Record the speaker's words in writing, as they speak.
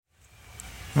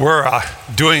We're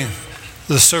doing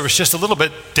the service just a little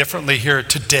bit differently here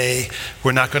today.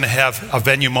 We're not going to have a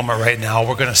venue moment right now.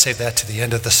 We're going to save that to the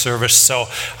end of the service. So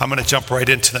I'm going to jump right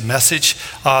into the message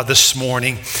this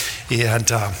morning.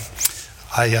 And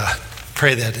I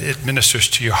pray that it ministers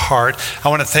to your heart. I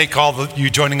want to thank all of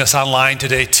you joining us online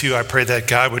today too. I pray that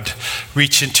God would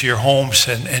reach into your homes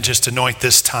and just anoint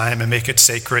this time and make it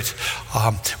sacred.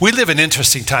 We live in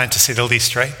interesting times, to say the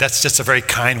least, right? That's just a very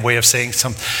kind way of saying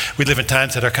we live in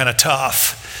times that are kind of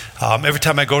tough. Every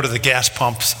time I go to the gas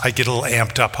pumps, I get a little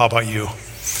amped up. How about you?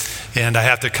 And I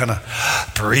have to kind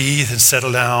of breathe and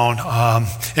settle down.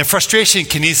 And frustration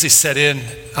can easily set in,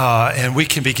 and we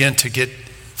can begin to get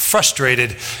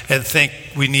frustrated and think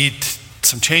we need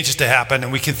some changes to happen,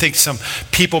 and we can think some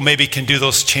people maybe can do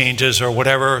those changes or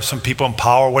whatever, some people in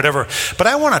power, whatever. But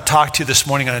I want to talk to you this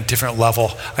morning on a different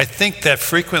level. I think that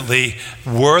frequently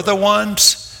we're the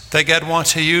ones that God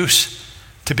wants to use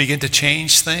to begin to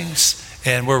change things,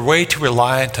 and we're way too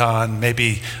reliant on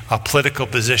maybe a political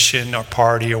position or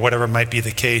party or whatever might be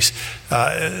the case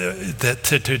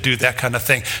to do that kind of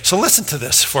thing. So listen to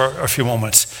this for a few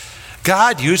moments.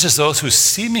 God uses those who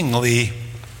seemingly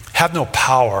have no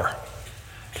power,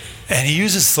 and he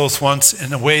uses those ones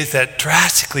in a way that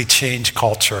drastically change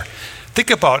culture. Think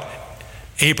about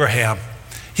Abraham.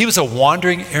 He was a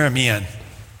wandering Aramean.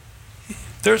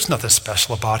 There's nothing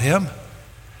special about him.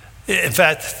 In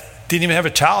fact, didn't even have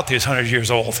a child till he was 100 years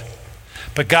old.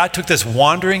 But God took this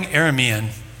wandering Aramean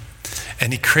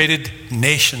and he created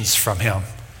nations from him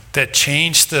that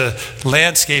changed the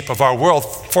landscape of our world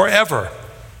forever.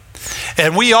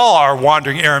 And we all are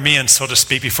wandering Arameans, so to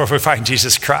speak, before we find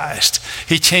Jesus Christ.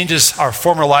 He changes our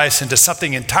former lives into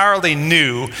something entirely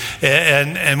new,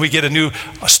 and we get a new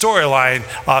storyline,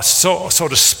 so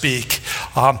to speak.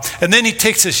 And then he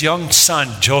takes his young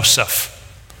son, Joseph.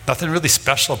 Nothing really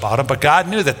special about him, but God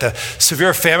knew that the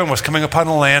severe famine was coming upon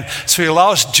the land, so he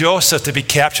allows Joseph to be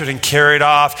captured and carried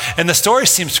off. And the story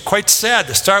seems quite sad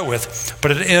to start with,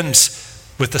 but it ends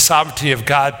with the sovereignty of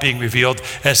God being revealed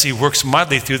as he works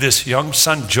mightily through this young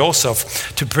son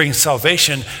Joseph to bring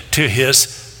salvation to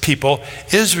his people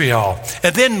Israel.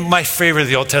 And then my favorite of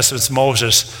the Old Testament is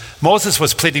Moses. Moses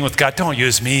was pleading with God, don't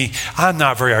use me. I'm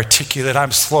not very articulate.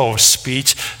 I'm slow of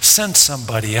speech. Send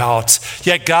somebody else.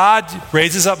 Yet God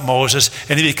raises up Moses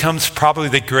and he becomes probably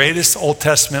the greatest Old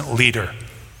Testament leader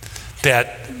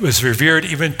that was revered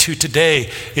even to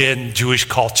today in Jewish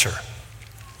culture.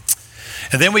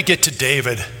 And then we get to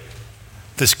David,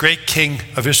 this great king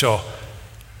of Israel.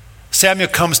 Samuel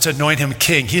comes to anoint him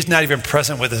king. He's not even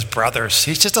present with his brothers.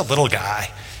 He's just a little guy.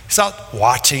 He's out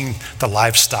watching the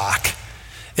livestock.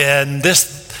 And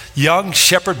this young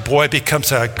shepherd boy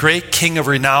becomes a great king of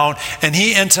renown, and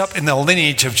he ends up in the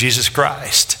lineage of Jesus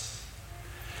Christ.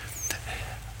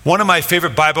 One of my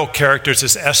favorite Bible characters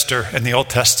is Esther in the Old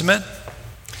Testament.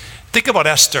 Think about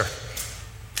Esther.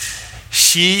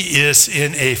 She is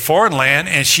in a foreign land,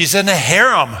 and she's in a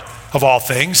harem of all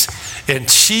things, and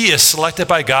she is selected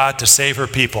by God to save her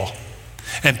people.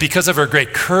 And because of her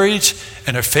great courage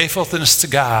and her faithfulness to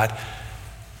God,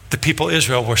 the people of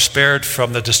Israel were spared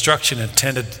from the destruction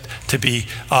intended to be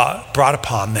brought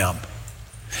upon them.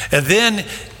 And then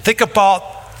think about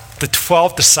the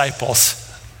 12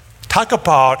 disciples. Talk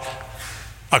about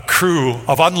a crew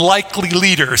of unlikely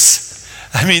leaders.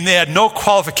 I mean, they had no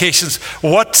qualifications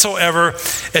whatsoever,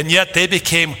 and yet they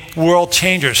became world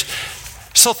changers.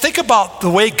 So think about the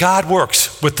way God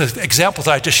works with the examples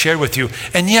I just shared with you,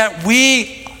 and yet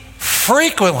we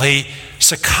frequently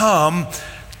succumb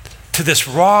to this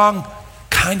wrong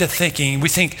kind of thinking. We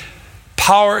think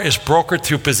power is brokered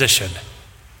through position.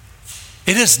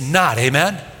 It is not,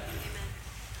 amen?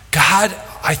 God,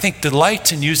 I think,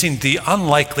 delights in using the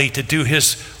unlikely to do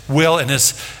his will and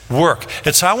his work.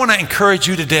 And so I want to encourage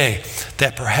you today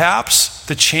that perhaps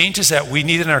the changes that we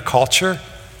need in our culture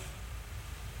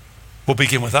will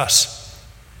begin with us.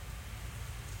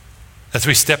 As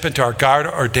we step into our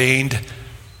God-ordained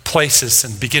places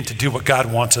and begin to do what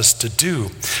God wants us to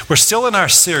do. We're still in our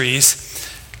series,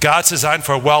 God's Design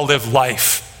for a Well-Lived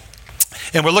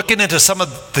Life. And we're looking into some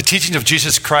of the teachings of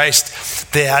Jesus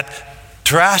Christ that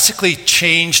drastically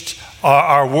changed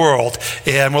our world,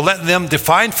 and we're letting them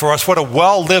define for us what a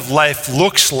well-lived life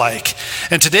looks like.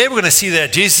 And today we're going to see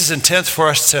that Jesus intends for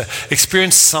us to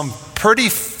experience some pretty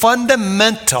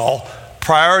fundamental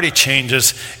priority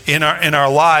changes in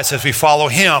our lives as we follow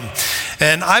him.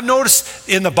 And I've noticed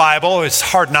in the Bible, it's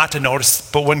hard not to notice,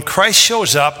 but when Christ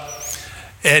shows up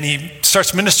and he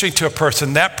starts ministering to a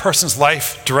person, that person's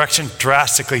life direction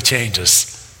drastically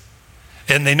changes.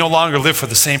 And they no longer live for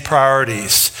the same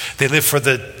priorities. They live for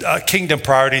the kingdom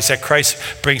priorities that Christ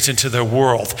brings into their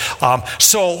world.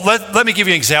 So let me give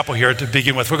you an example here to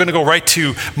begin with. We're going to go right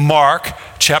to Mark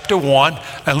chapter 1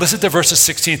 and listen to verses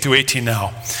 16 through 18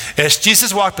 now. As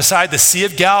Jesus walked beside the Sea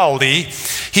of Galilee,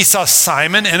 he saw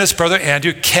Simon and his brother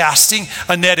Andrew casting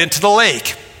a net into the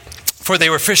lake, for they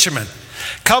were fishermen.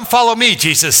 "Come follow me,"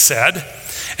 Jesus said,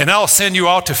 "and I'll send you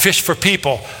out to fish for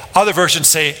people." Other versions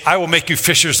say, "I will make you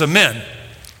fishers of men."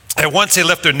 At once they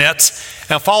left their nets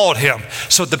and followed him.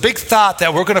 So the big thought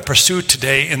that we're going to pursue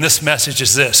today in this message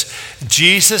is this: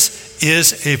 Jesus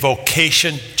is a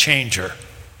vocation changer.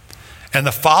 And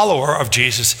the follower of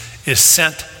Jesus is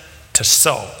sent to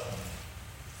sow.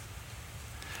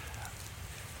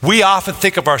 We often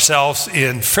think of ourselves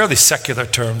in fairly secular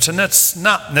terms, and that's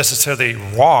not necessarily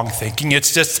wrong thinking,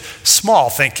 it's just small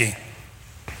thinking.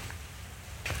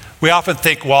 We often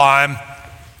think, well, I'm,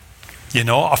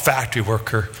 a factory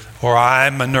worker, or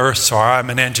I'm a nurse, or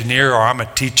I'm an engineer, or I'm a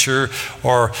teacher,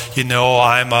 or,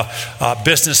 I'm a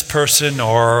business person,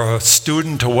 or a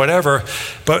student, or whatever.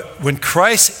 But when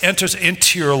Christ enters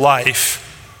into your life,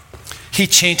 he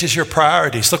changes your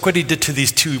priorities. Look what he did to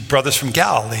these two brothers from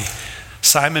Galilee.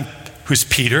 Simon, who's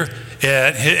Peter,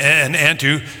 and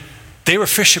Andrew, they were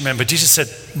fishermen, but Jesus said,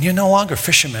 "You're no longer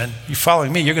fishermen. You're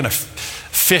following me. You're going to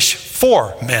fish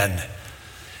for men."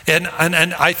 And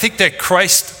I think that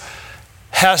Christ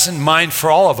has in mind for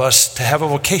all of us to have a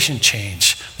vocation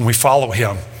change when we follow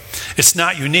him. It's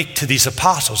not unique to these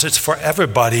apostles. It's for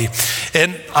everybody.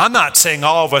 And I'm not saying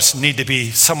all of us need to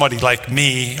be somebody like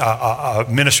me, a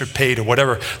minister paid or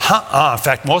whatever. In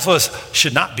fact, most of us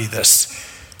should not be this.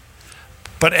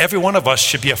 But every one of us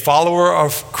should be a follower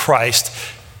of Christ,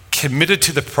 committed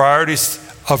to the priorities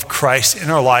of Christ in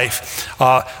our life,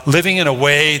 living in a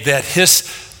way that his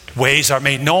ways are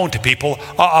made known to people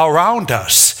around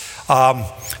us.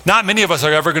 Not many of us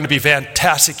are ever going to be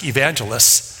fantastic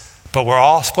evangelists, but we're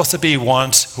all supposed to be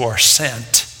ones who are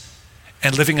sent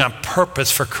and living on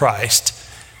purpose for Christ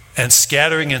and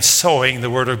scattering and sowing the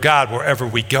word of God wherever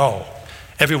we go.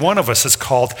 Every one of us is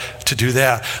called to do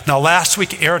that. Now, last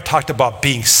week, Aaron talked about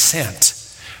being sent.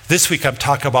 This week, I'm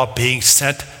talking about being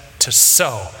sent to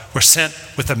sow. We're sent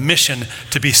with a mission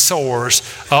to be sowers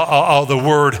of the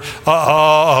word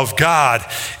of God.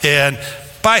 And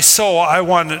by sow, I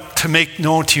want to make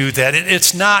known to you that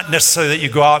it's not necessarily that you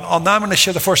go out, "Oh, now I'm going to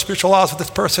share the 4 spiritual laws with this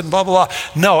person, blah, blah, blah."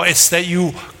 No, it's that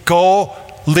you go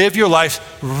live your life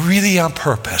really on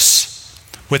purpose,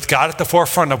 with God at the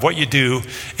forefront of what you do,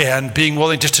 and being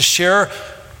willing just to share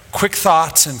quick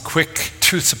thoughts and quick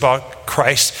truths about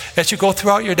Christ as you go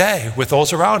throughout your day with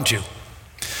those around you.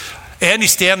 Andy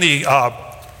Stanley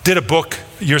did a book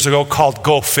years ago called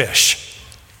Go Fish.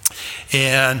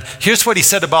 And here's what he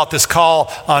said about this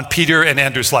call on Peter and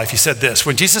Andrew's life. He said this: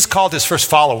 when Jesus called his first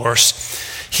followers,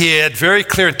 he had very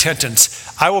clear intentions.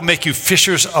 "I will make you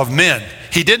fishers of men."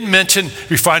 He didn't mention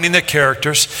refining their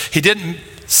characters. He didn't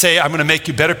say, "I'm going to make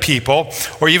you better people,"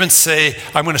 or even say,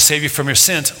 "I'm going to save you from your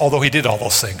sins," although he did all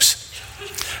those things.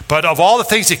 But of all the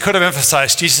things he could have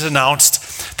emphasized, Jesus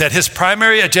announced that his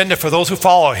primary agenda for those who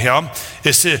follow him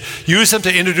is to use them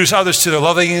to introduce others to their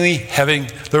loving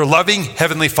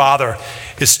Heavenly Father.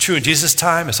 It's true in Jesus'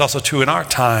 time. It's also true in our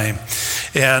time.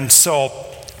 And so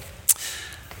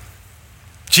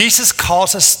Jesus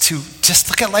calls us to just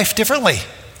look at life differently.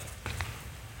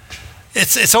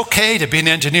 It's okay to be an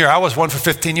engineer. I was one for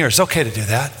 15 years. It's okay to do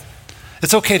that.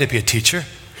 It's okay to be a teacher.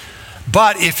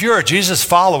 But if you're a Jesus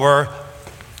follower,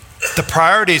 the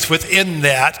priorities within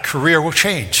that career will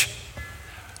change.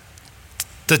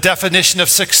 The definition of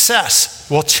success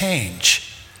will change.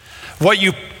 What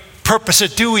you purpose to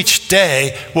do each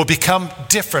day will become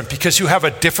different because you have a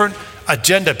different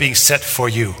agenda being set for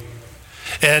you.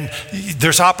 And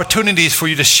there's opportunities for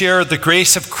you to share the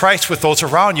grace of Christ with those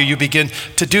around you. You begin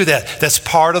to do that. That's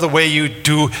part of the way you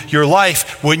do your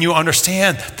life when you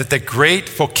understand that the great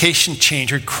vocation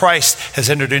changer, Christ, has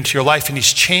entered into your life, and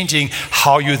he's changing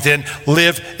how you then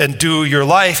live and do your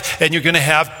life, and you're going to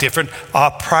have different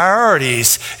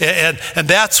priorities. And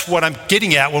that's what I'm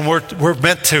getting at when we're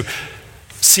meant to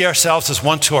see ourselves as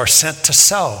ones who are sent to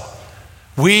sow.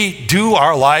 We do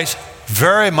our lives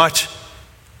very much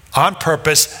on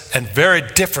purpose and very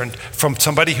different from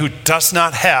somebody who does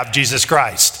not have Jesus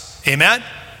Christ. Amen?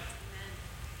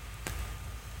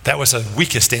 That was the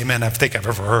weakest amen I think I've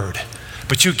ever heard.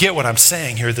 But you get what I'm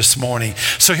saying here this morning.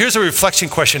 So here's a reflection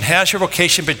question. Has your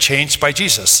vocation been changed by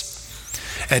Jesus?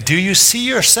 And do you see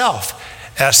yourself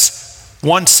as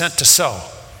one sent to sow?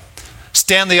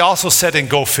 Stanley also said in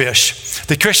Go Fish,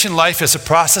 the Christian life is a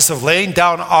process of laying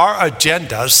down our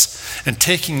agendas and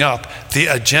taking up the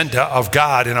agenda of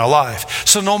God in our life.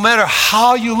 So no matter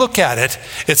how you look at it,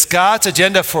 it's God's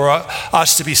agenda for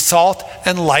us to be salt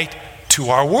and light to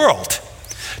our world,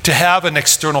 to have an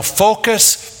external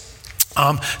focus,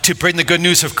 to bring the good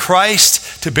news of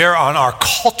Christ to bear on our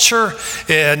culture.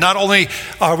 And not only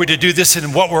are we to do this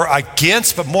in what we're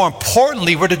against, but more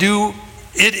importantly, we're to do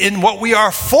it in what we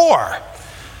are for.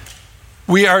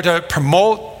 We are to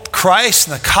promote Christ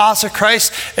and the cause of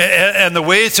Christ and the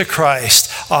ways of Christ.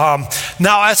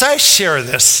 Now, as I share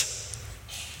this,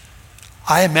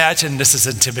 I imagine this is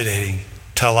intimidating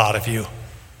to a lot of you.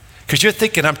 Because you're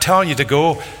thinking, I'm telling you to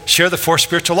go share the 4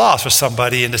 spiritual laws with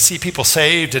somebody and to see people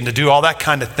saved and to do all that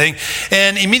kind of thing.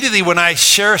 And immediately when I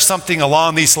share something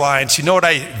along these lines, you know what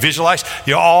I visualize?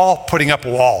 You're all putting up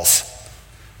walls.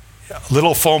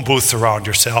 Little phone booths around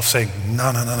yourself saying, no,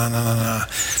 I'm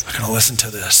not going to listen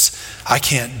to this. I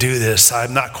can't do this.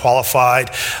 I'm not qualified.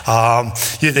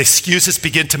 The excuses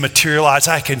begin to materialize.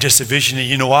 I can just envision it.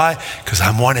 You know why? Because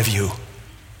I'm one of you.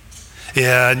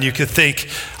 And you could think,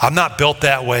 I'm not built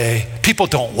that way. People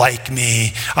don't like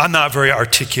me. I'm not very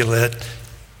articulate.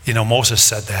 You know, Moses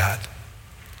said that.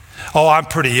 Oh, I'm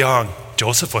pretty young.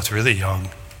 Joseph was really young.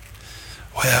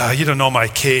 Well, you don't know my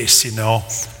case, you know.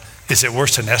 Is it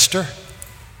worse than Esther?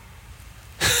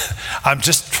 I'm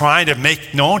just trying to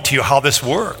make known to you how this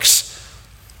works.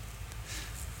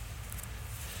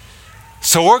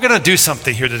 So we're going to do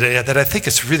something here today that I think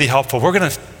is really helpful. We're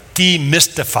going to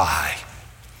demystify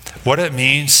what it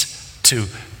means to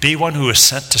be one who is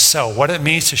sent to sow, what it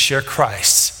means to share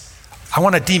Christ. I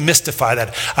want to demystify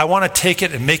that. I want to take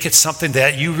it and make it something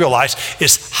that you realize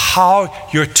is how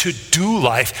you're to do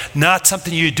life, not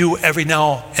something you do every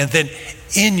now and then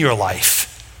in your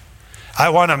life. I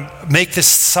want to make this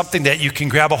something that you can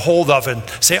grab a hold of and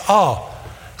say, oh,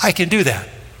 I can do that.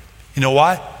 You know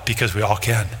why? Because we all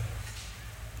can.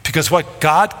 Because what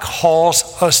God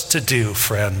calls us to do,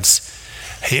 friends,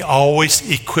 He always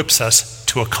equips us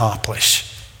to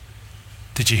accomplish.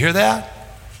 Did you hear that?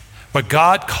 What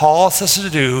God calls us to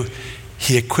do,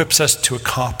 He equips us to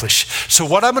accomplish. So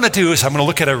what I'm going to do is I'm going to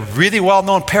look at a really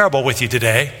well-known parable with you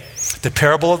today, the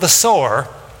parable of the sower.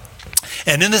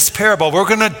 And in this parable, we're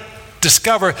going to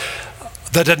discover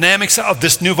the dynamics of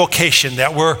this new vocation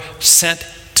that we're sent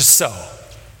to sow.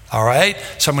 All right?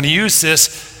 So I'm going to use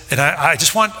this. And I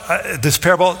just want this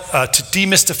parable to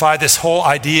demystify this whole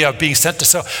idea of being sent to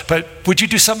sow. But would you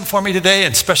do something for me today?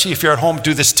 And especially if you're at home,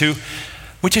 do this too.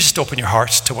 Would you just open your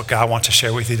hearts to what God wants to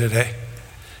share with you today?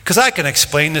 Because I can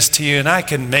explain this to you and I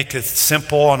can make it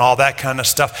simple and all that kind of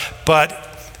stuff. But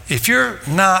if you're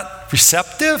not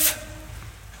receptive,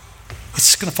 it's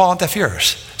just going to fall on deaf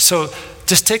ears. So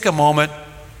just take a moment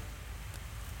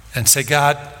and say,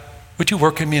 God, would you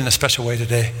work in me in a special way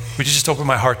today? Would you just open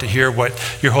my heart to hear what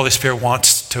your Holy Spirit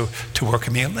wants to work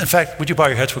in me? In fact, would you bow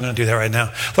your heads? We're going to do that right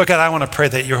now. Lord God, I want to pray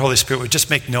that your Holy Spirit would just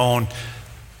make known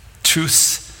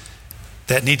truths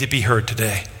that need to be heard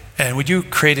today. And would you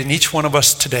create in each one of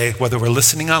us today, whether we're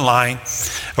listening online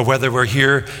or whether we're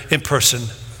here in person,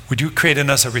 would you create in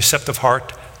us a receptive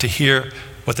heart to hear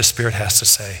what the Spirit has to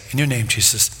say? In your name,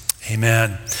 Jesus.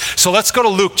 Amen. So let's go to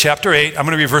Luke chapter 8. I'm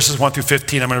going to read verses 1 through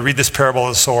 15. I'm going to read this parable of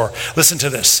the sower. Listen to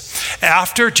this.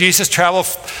 After Jesus traveled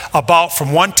about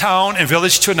from one town and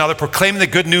village to another, proclaiming the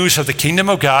good news of the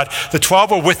kingdom of God, the 12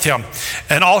 were with him,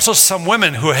 and also some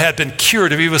women who had been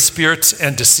cured of evil spirits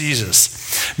and diseases.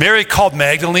 Mary called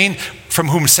Magdalene, from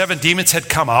whom 7 demons had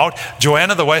come out,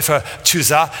 Joanna, the wife of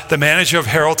Chuza, the manager of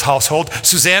Herod's household,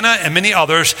 Susanna, and many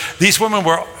others. These women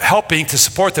were helping to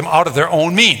support them out of their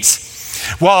own means.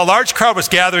 While a large crowd was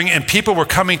gathering and people were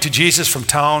coming to Jesus from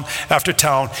town after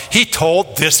town, he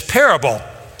told this parable.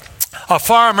 A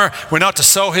farmer went out to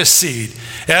sow his seed.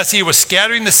 As he was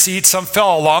scattering the seed, some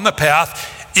fell along the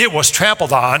path. It was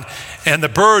trampled on, and the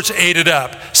birds ate it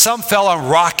up. Some fell on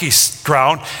rocky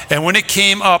ground, and when it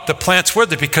came up, the plants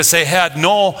withered because they had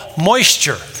no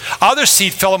moisture. Other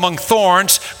seed fell among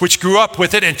thorns, which grew up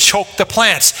with it and choked the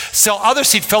plants. Still other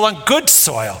seed fell on good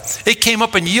soil. It came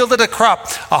up and yielded a crop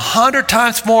 100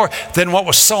 times more than what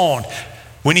was sown.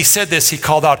 When he said this, he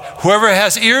called out, "Whoever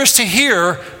has ears to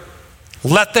hear,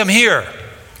 let them hear."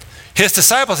 His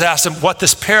disciples asked him what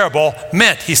this parable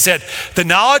meant. He said, "The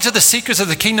knowledge of the secrets of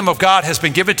the kingdom of God has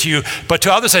been given to you, but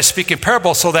to others I speak in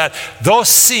parables, so that though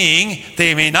seeing,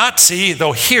 they may not see,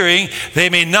 though hearing, they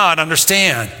may not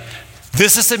understand."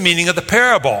 This is the meaning of the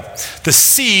parable. The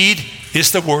seed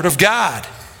is the word of God.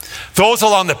 Those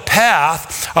along the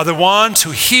path are the ones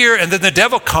who hear, and then the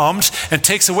devil comes and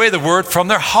takes away the word from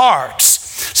their hearts,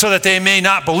 so that they may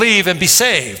not believe and be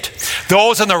saved.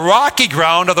 Those on the rocky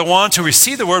ground are the ones who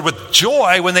receive the word with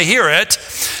joy when they hear it,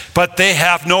 but they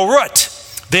have no root.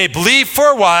 They believe for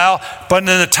a while, but in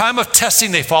the time of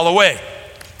testing, they fall away.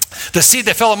 The seed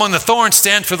that fell among the thorns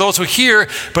stands for those who hear,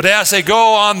 but as they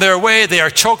go on their way, they are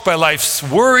choked by life's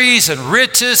worries and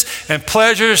riches and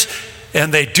pleasures,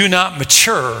 and they do not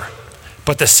mature.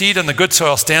 But the seed on the good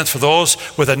soil stands for those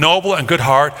with a noble and good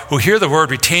heart who hear the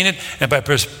word, retain it, and by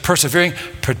persevering,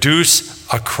 produce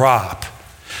a crop.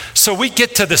 So we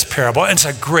get to this parable, and it's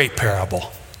a great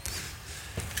parable.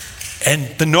 And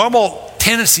the normal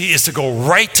tendency is to go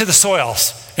right to the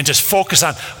soils and just focus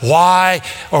on why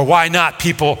or why not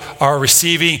people are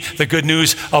receiving the good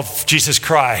news of Jesus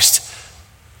Christ.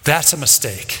 That's a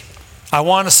mistake. I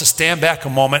want us to stand back a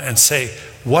moment and say,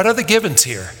 what are the givens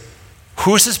here?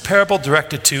 Who is this parable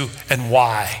directed to and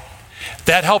why?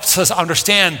 That helps us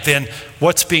understand then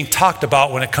what's being talked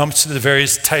about when it comes to the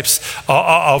various types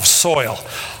of soil.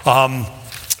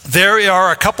 There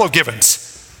are a couple of givens.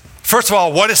 First of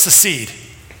all, what is the seed?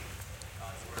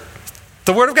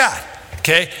 The Word of God.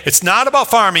 Okay? It's not about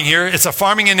farming here. It's a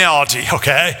farming analogy.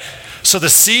 Okay? So the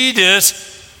seed is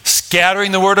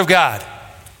scattering the Word of God.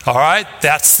 All right?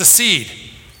 That's the seed.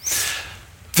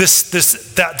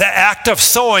 The act of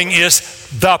sowing is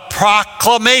the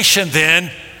proclamation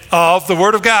then of the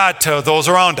Word of God to those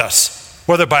around us,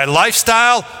 whether by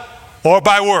lifestyle or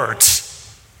by words.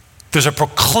 There's a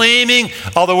proclaiming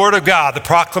of the Word of God, the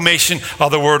proclamation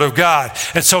of the Word of God.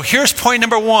 And so here's point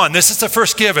number one. This is the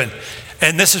first given,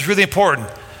 and this is really important.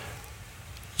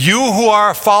 You who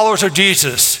are followers of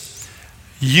Jesus,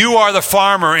 you are the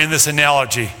farmer in this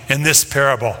analogy, in this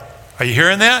parable. Are you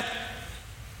hearing that?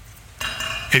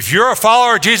 If you're a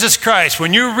follower of Jesus Christ,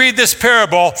 when you read this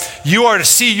parable, you are to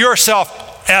see yourself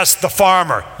as the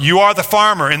farmer. You are the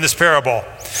farmer in this parable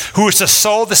who is to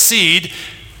sow the seed,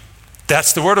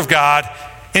 that's the Word of God,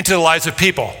 into the lives of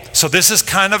people. So this is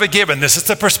kind of a given. This is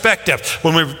the perspective.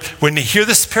 When we hear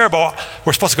this parable,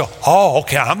 we're supposed to go, oh,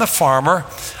 okay, I'm the farmer.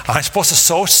 I'm supposed to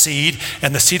sow seed,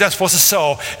 and the seed I'm supposed to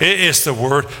sow is the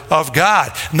Word of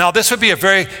God. Now, this would be a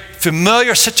very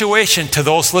familiar situation to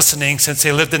those listening since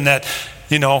they lived in that,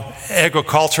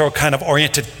 agricultural kind of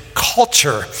oriented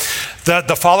culture.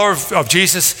 The follower of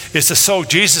Jesus is to sow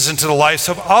Jesus into the lives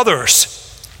of others.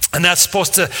 And that's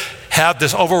supposed to have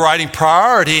this overriding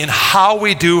priority in how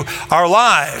we do our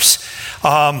lives.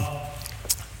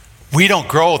 We don't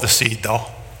grow the seed, though.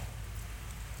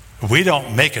 We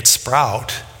don't make it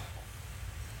sprout.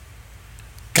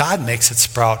 God makes it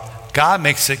sprout. God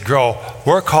makes it grow.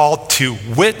 We're called to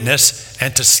witness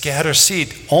and to scatter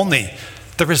seed only.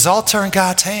 The results are in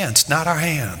God's hands, not our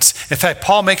hands. In fact,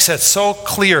 Paul makes that so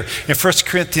clear in 1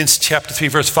 Corinthians chapter 3,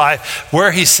 verse 5,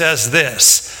 where he says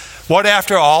this, what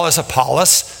after all is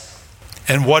Apollos,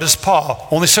 and what is Paul?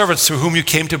 Only servants through whom you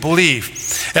came to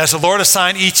believe. As the Lord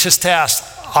assigned each his task,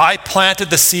 I planted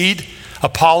the seed,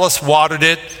 Apollos watered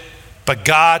it, but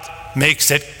God makes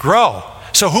it grow.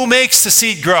 So who makes the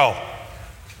seed grow?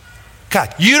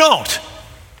 God. You don't.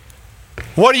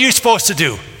 What are you supposed to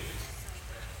do?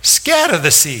 Scatter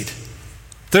the seed.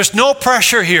 There's no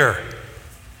pressure here.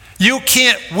 You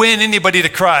can't win anybody to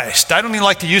Christ. I don't even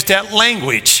like to use that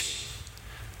language.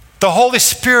 The Holy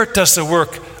Spirit does the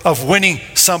work of winning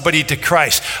somebody to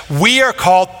Christ. We are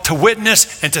called to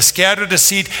witness and to scatter the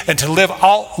seed and to live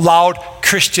out loud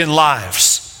Christian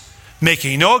lives,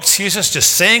 making no excuses,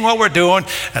 just saying what we're doing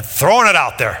and throwing it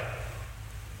out there.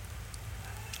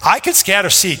 I can scatter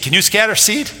seed. Can you scatter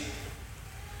seed?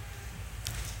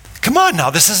 Come on now,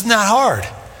 this is not hard.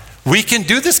 We can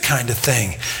do this kind of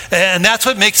thing. And that's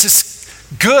what makes this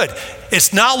good.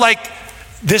 It's not like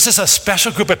this is a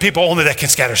special group of people only that can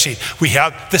scatter seed. We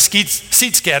have the seed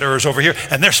scatterers over here,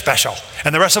 and they're special.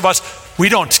 And the rest of us, we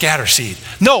don't scatter seed.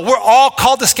 No, we're all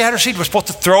called to scatter seed. We're supposed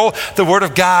to throw the Word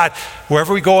of God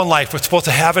wherever we go in life. We're supposed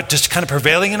to have it just kind of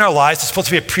prevailing in our lives. It's supposed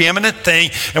to be a preeminent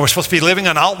thing, and we're supposed to be living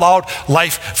an out loud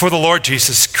life for the Lord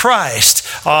Jesus Christ.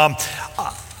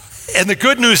 And the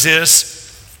good news is,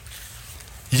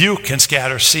 you can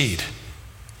scatter seed.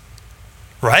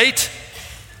 Right?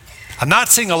 I'm not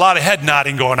seeing a lot of head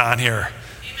nodding going on here.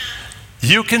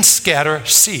 You can scatter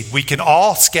seed. We can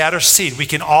all scatter seed. We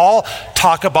can all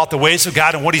talk about the ways of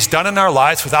God and what He's done in our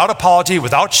lives without apology,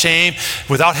 without shame,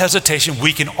 without hesitation.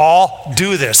 We can all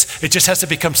do this. It just has to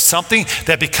become something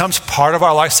that becomes part of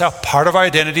our lifestyle, part of our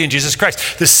identity in Jesus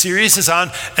Christ. This series is on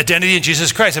identity in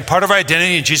Jesus Christ, and part of our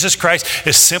identity in Jesus Christ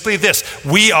is simply this.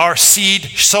 We are seed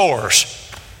sowers.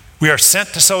 We are sent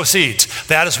to sow seeds.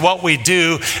 That is what we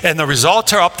do, and the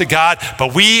results are up to God,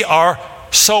 but we are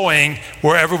sowing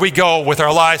wherever we go with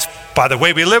our lives, by the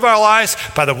way we live our lives,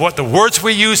 by the words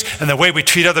we use, and the way we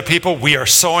treat other people. We are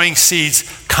sowing seeds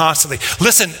constantly.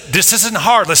 Listen, this isn't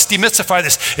hard. Let's demystify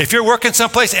this. If you're working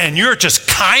someplace and you're just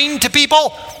kind to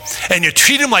people and you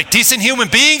treat them like decent human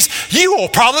beings, you will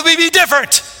probably be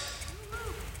different.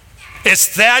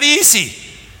 It's that easy.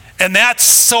 And that's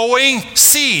sowing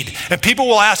seed. And people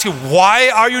will ask you, why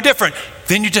are you different?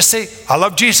 Then you just say, I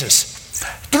love Jesus.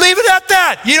 Leave it at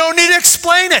that. You don't need to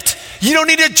explain it. You don't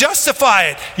need to justify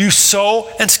it. You sow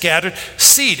and scatter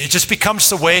seed. It just becomes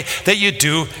the way that you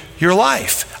do your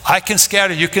life. I can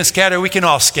scatter, you can scatter, we can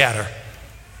all scatter.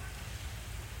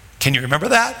 Can you remember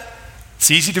that?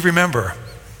 It's easy to remember.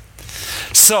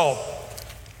 So,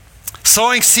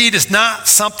 sowing seed is not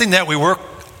something that we work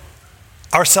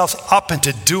ourselves up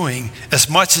into doing as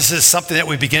much as it's something that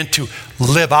we begin to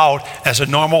live out as a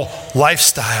normal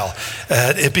lifestyle.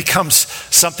 It becomes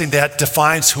something that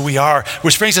defines who we are,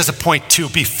 which brings us to point 2.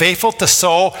 Be faithful to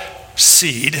sow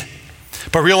seed,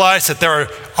 but realize that there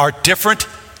are different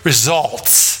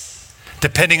results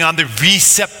depending on the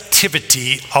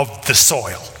receptivity of the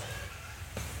soil.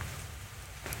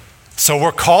 So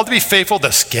we're called to be faithful,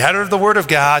 to scatter the word of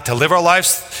God, to live our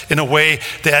lives in a way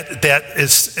that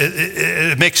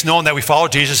it makes known that we follow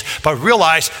Jesus, but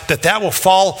realize that will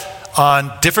fall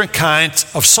on different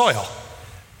kinds of soil.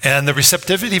 And the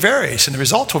receptivity varies, and the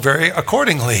results will vary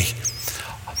accordingly.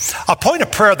 A point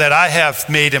of prayer that I have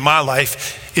made in my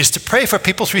life is to pray for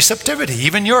people's receptivity,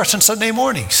 even yours on Sunday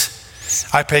mornings.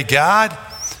 I pray, God,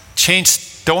 change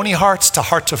stony hearts to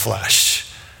hearts of flesh.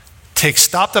 Take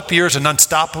stopped up ears and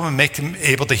unstop them and make them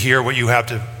able to hear what you have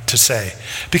to say.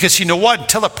 Because you know what?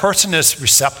 Until a person is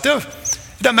receptive,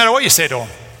 it doesn't matter what you say to them.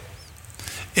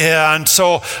 And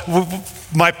so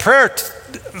my prayer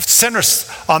centers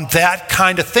on that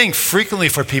kind of thing frequently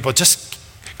for people. Just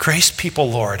grace people,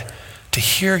 Lord, to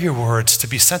hear your words, to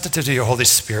be sensitive to your Holy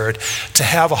Spirit, to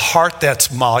have a heart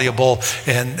that's malleable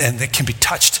and that can be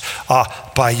touched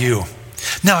by you.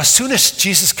 Now, as soon as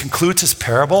Jesus concludes his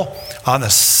parable on the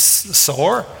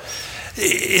sower,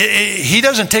 he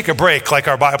doesn't take a break like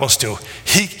our Bibles do.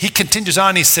 He continues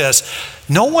on. He says,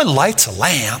 no one lights a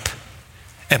lamp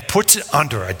and puts it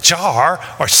under a jar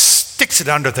or sticks it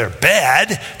under their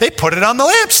bed. They put it on the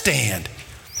lampstand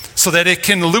so that it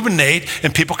can illuminate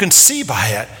and people can see by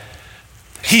it.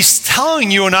 He's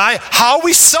telling you and I how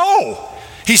we sow.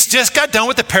 He's just got done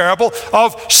with the parable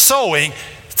of sowing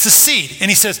the seed. And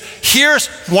he says, here's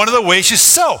one of the ways you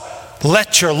sow.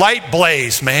 Let your light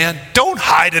blaze, man. Don't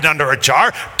hide it under a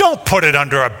jar. Don't put it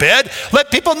under a bed.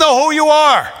 Let people know who you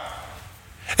are.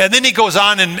 And then he goes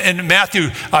on in Matthew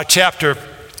chapter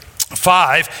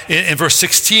 5 in verse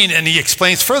 16, and he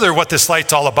explains further what this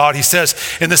light's all about. He says,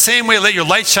 in the same way, let your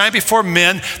light shine before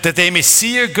men that they may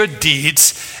see your good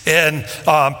deeds and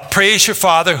praise your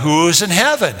Father who is in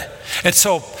heaven. And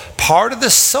so part of the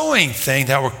sowing thing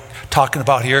that we're talking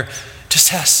about here just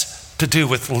has to do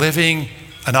with living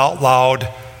an out loud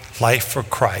life for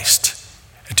Christ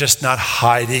and just not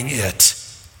hiding it.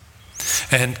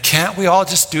 And can't we all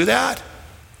just do that?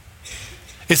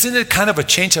 Isn't it kind of a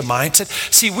change of mindset?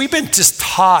 See, we've been just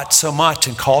taught so much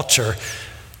in culture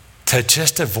to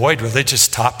just avoid religious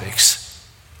topics.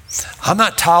 I'm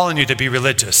not telling you to be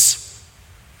religious.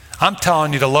 I'm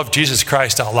telling you to love Jesus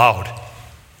Christ out loud.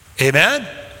 Amen?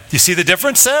 You see the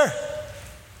difference there?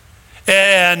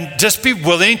 And just be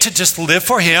willing to just live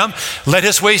for him. Let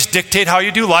his ways dictate how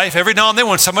you do life. Every now and then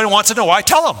when somebody wants to know why,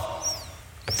 tell them.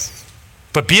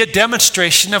 But be a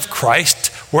demonstration of Christ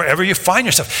wherever you find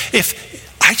yourself.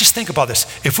 I just think about this.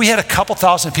 If we had a couple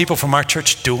thousand people from our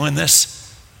church doing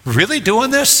this, really doing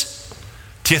this,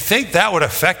 do you think that would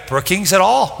affect Brookings at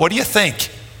all? What do you think?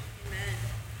 Amen.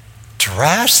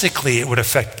 Drastically, it would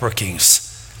affect Brookings.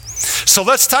 So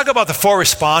let's talk about the 4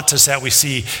 responses that we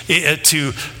see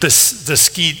to the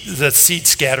seed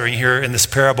scattering here in this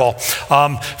parable.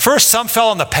 First, some fell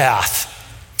on the path.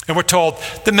 And we're told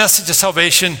the message of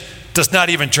salvation does not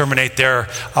even germinate there.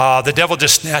 The devil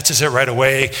just snatches it right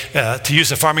away. To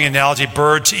use a farming analogy,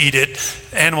 birds eat it,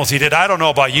 animals eat it. I don't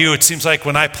know about you. It seems like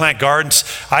when I plant gardens,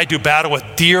 I do battle with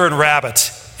deer and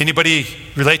rabbits. Anybody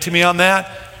relate to me on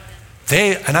that?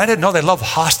 And I didn't know they love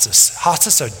hostas.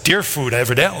 Hostas are deer food,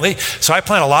 evidently. So I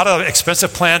plant a lot of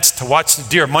expensive plants to watch the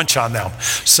deer munch on them.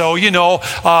 So,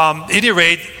 at any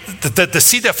rate, the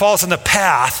seed that falls in the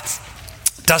path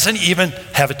doesn't even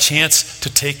have a chance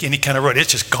to take any kind of root.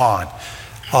 It's just gone.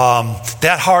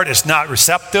 That heart is not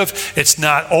receptive. It's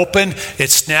not open.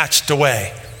 It's snatched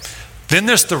away. Then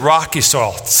there's the rocky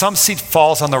soil. Some seed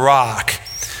falls on the rock.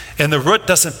 and the root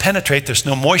doesn't penetrate. There's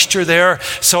no moisture there.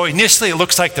 So initially it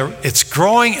looks like it's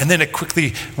growing, and then it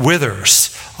quickly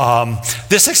withers.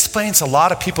 This explains a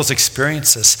lot of people's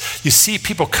experiences. You see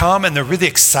people come and they're really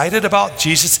excited about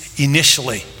Jesus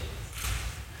initially.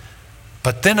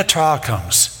 But then a trial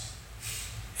comes,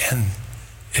 and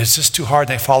it's just too hard,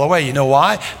 and they fall away. You know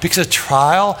why? Because a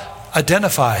trial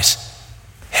identifies,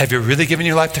 have you really given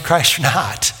your life to Christ or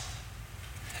not?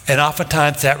 And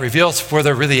oftentimes that reveals where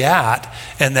they're really at,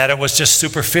 and that it was just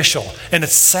superficial. And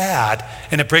it's sad,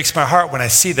 and it breaks my heart when I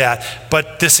see that,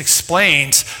 but this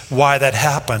explains why that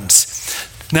happens.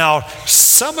 Now,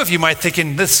 some of you might be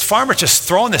thinking, this farmer's just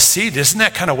throwing the seed. Isn't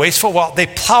that kind of wasteful? Well, they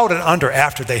plowed it under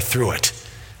after they threw it.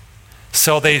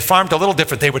 So they farmed a little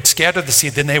different. They would scatter the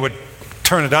seed, then they would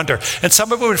turn it under. And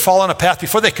some of it would fall on a path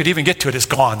before they could even get to it. It's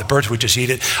gone. The birds would just eat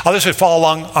it. Others would fall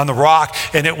along on the rock,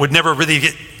 and it would never really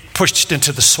get pushed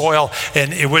into the soil,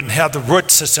 and it wouldn't have the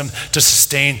root system to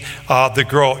sustain the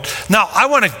growth. Now, I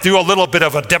want to do a little bit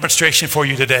of a demonstration for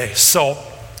you today. So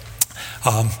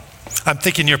I'm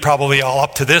thinking you're probably all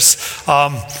up to this.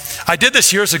 I did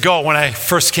this years ago when I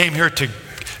first came here to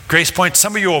Grace Point.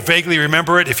 Some of you will vaguely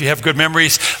remember it if you have good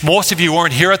memories. Most of you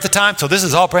weren't here at the time, so this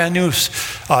is all brand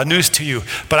news to you.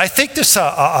 But I think there's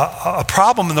a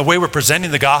problem in the way we're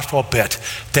presenting the gospel a bit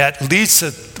that leads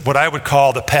to what I would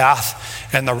call the path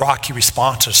and the rocky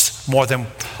responses more than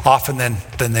often than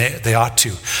they ought to.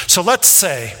 So let's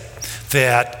say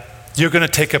that you're going to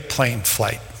take a plane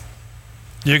flight.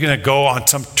 You're going to go on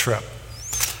some trip.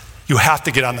 You have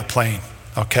to get on the plane,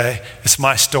 okay? It's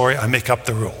my story. I make up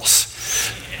the rules.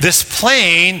 This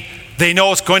plane, they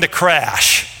know it's going to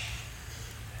crash.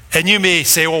 And you may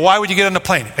say, well, why would you get on the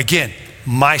plane? Again,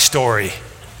 my story.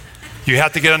 You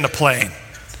have to get on the plane.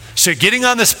 So you're getting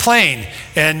on this plane,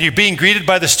 and you're being greeted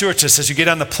by the stewardess as you get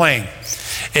on the plane.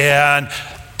 And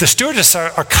the stewardess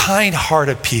are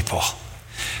kind-hearted people.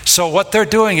 So what they're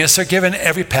doing is they're giving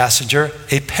every passenger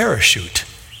a parachute.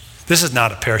 This is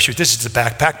not a parachute. This is a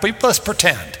backpack, but let's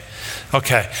pretend.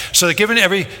 Okay, so they're giving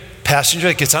every passenger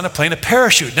that gets on a plane a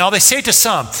parachute. Now they say to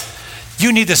some,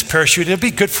 you need this parachute. It'll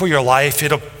be good for your life.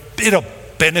 It'll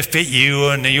benefit you,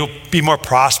 and you'll be more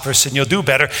prosperous, and you'll do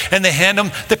better. And they hand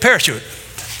them the parachute.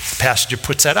 The passenger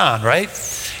puts that on, right?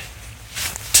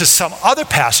 To some other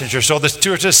passengers, so the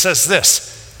stewardess says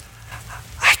this,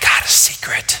 I got a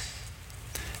secret.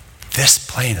 This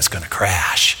plane is going to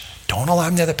crash. Don't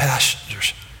alarm the other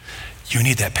passengers. You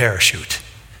need that parachute,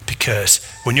 because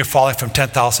when you're falling from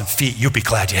 10,000 feet, you'll be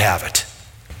glad you have it.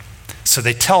 So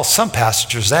they tell some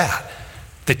passengers that.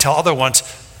 They tell other ones,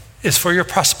 it's for your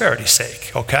prosperity's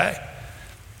sake, okay?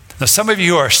 Now, some of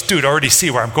you who are astute already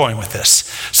see where I'm going with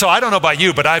this. So I don't know about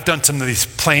you, but I've done some of these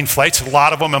plane flights, a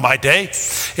lot of them in my day.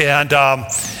 And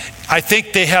I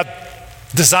think they have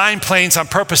designed planes on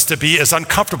purpose to be as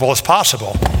uncomfortable as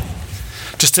possible,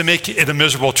 just to make it a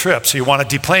miserable trip. So you want to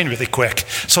deplane really quick.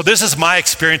 So this is my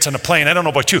experience on a plane. I don't know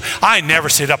about you. I never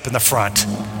sit up in the front.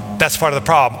 That's part of the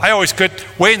problem. I always get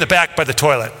way in the back by the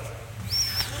toilet,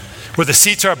 where the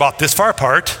seats are about this far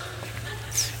apart,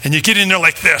 and you get in there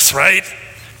like this, right?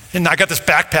 And I got this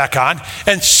backpack on,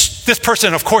 and this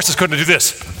person, of course, is going to do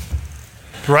this,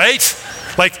 right?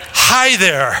 Like, hi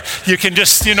there. You can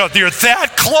just, you're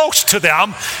that close to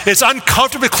them. It's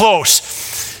uncomfortably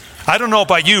close. I don't know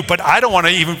about you, but I don't want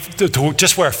to even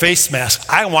just wear a face mask.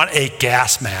 I want a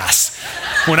gas mask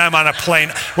when I'm on a plane.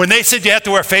 When they said you have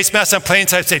to wear a face mask on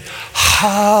planes, I'd say,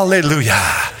 hallelujah.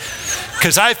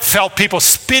 Because I've felt people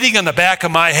spitting on the back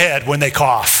of my head when they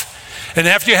cough. And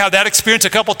after you have that experience a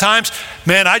couple times,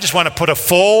 man, I just want to put a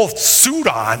full suit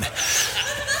on.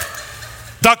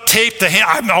 Duct tape the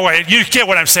hand. You get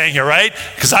what I'm saying here, right?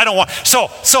 Because I don't want. So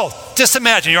just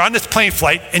imagine you're on this plane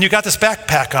flight and you got this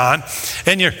backpack on,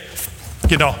 and you're,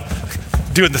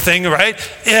 doing the thing, right?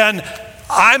 And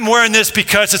I'm wearing this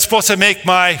because it's supposed to make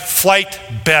my flight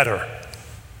better.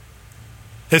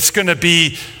 It's going to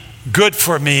be good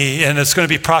for me, and it's going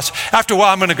to be prosperous. After a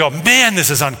while, I'm going to go, man, this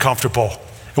is uncomfortable.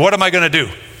 And what am I going to do?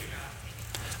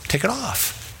 Take it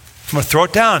off. I'm going to throw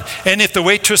it down. And if the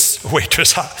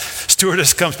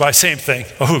stewardess comes by, same thing.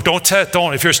 Oh, don't.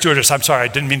 If you're a stewardess, I'm sorry, I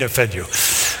didn't mean to offend you.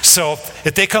 So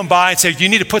if they come by and say, you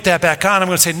need to put that back on, I'm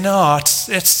going to say, no,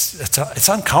 it's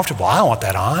uncomfortable. I don't want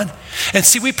that on. And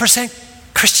see, we present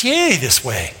Christianity this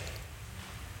way.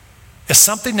 It's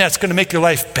something that's going to make your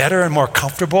life better and more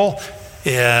comfortable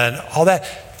and all that.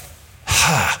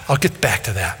 I'll get back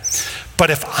to that. But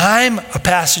if I'm a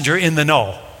passenger in the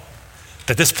know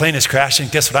that this plane is crashing,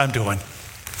 guess what I'm doing?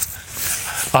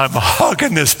 I'm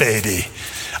hugging this baby.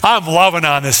 I'm loving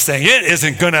on this thing. It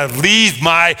isn't going to leave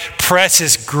my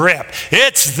precious grip.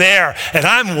 It's there, and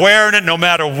I'm wearing it no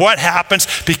matter what happens,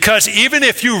 because even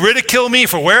if you ridicule me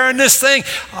for wearing this thing,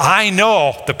 I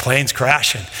know the plane's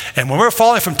crashing. And when we're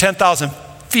falling from 10,000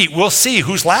 feet, we'll see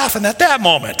who's laughing at that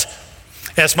moment.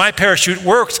 As my parachute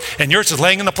works and yours is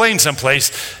laying in the plane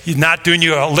someplace, you're not doing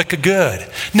you a lick of good.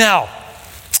 Now,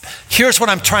 here's what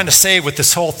I'm trying to say with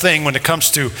this whole thing when it comes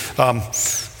to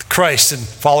Christ and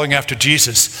following after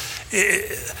Jesus.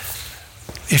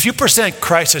 If you present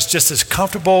Christ as just as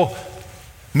comfortable,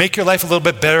 make your life a little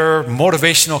bit better,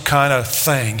 motivational kind of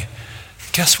thing,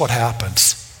 guess what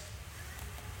happens?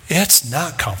 It's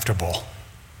not comfortable.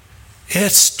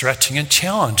 It's stretching and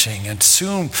challenging, and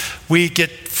soon we get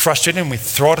frustrated and we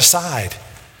throw it aside.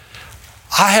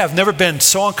 I have never been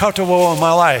so uncomfortable in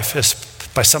my life as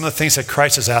by some of the things that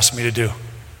Christ has asked me to do.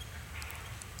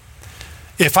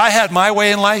 If I had my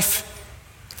way in life,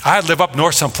 I'd live up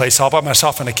north someplace all by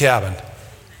myself in a cabin.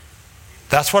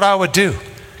 That's what I would do,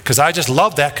 because I just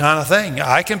love that kind of thing.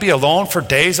 I can be alone for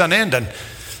days on end, and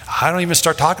I don't even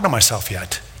start talking to myself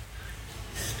yet.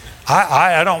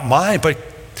 I don't mind, but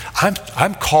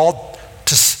I'm called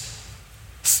to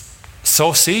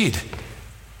sow seed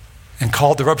and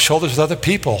called to rub shoulders with other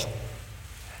people.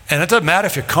 And it doesn't matter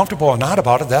if you're comfortable or not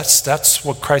about it. That's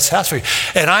what Christ has for you.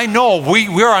 And I know we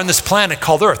are on this planet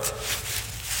called Earth.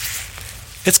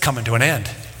 It's coming to an end.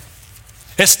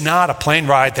 It's not a plane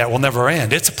ride that will never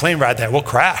end. It's a plane ride that will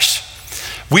crash.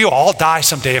 We will all die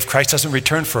someday if Christ doesn't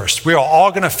return first. We are all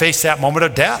going to face that moment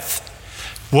of death.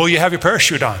 Will you have your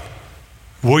parachute on?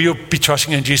 Will you be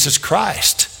trusting in Jesus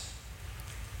Christ?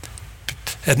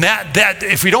 And that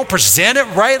if we don't present it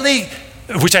rightly,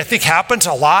 which I think happens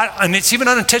a lot, and it's even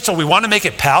unintentional, we want to make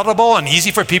it palatable and easy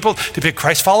for people to be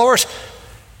Christ followers.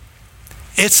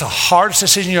 It's the hardest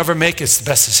decision you ever make. It's the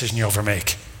best decision you ever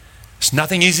make. There's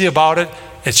nothing easy about it.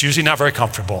 It's usually not very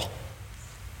comfortable.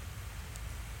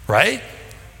 Right?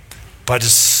 But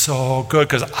it's so good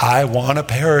because I want a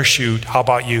parachute. How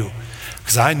about you?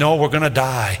 Because I know we're going to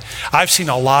die. I've seen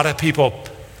a lot of people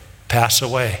pass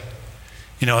away.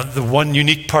 You know, the one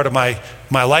unique part of my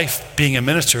life being a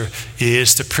minister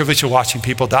is the privilege of watching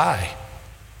people die.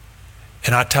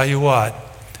 And I tell you what,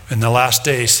 in the last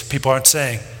days, people aren't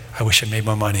saying, I wish I made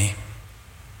more money.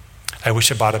 I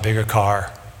wish I bought a bigger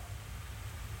car.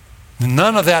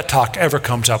 None of that talk ever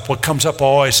comes up. What comes up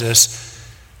always is,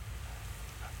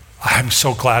 I'm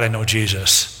so glad I know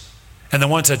Jesus. And the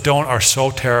ones that don't are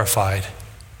so terrified.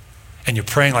 And you're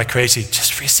praying like crazy,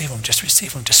 just receive him, just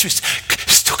receive him, just receive him.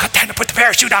 Still got time to put the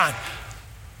parachute on.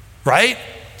 Right?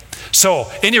 So,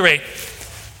 at any rate,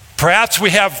 perhaps we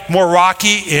have more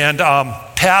rocky and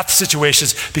path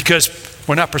situations because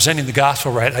we're not presenting the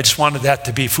gospel right. I just wanted that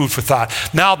to be food for thought.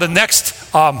 Now, the next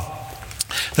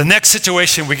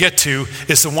situation we get to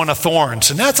is the one of thorns.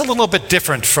 And that's a little bit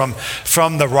different from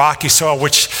the rocky soil,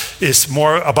 which is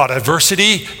more about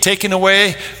adversity taking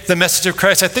away the message of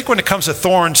Christ. I think when it comes to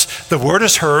thorns, the word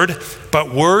is heard,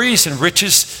 but worries and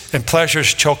riches and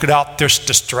pleasures choke it out. There's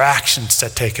distractions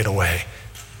that take it away.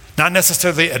 Not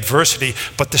necessarily adversity,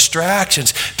 but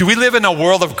distractions. Do we live in a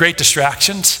world of great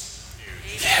distractions?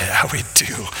 Yeah, we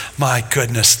do. My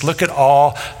goodness, look at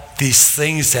all these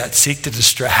things that seek to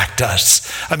distract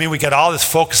us. I mean, we got all this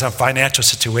focus on financial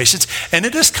situations, and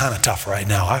it is kind of tough right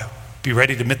now. I'd be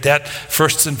ready to admit that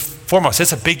first and foremost.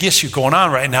 It's a big issue going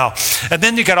on right now. And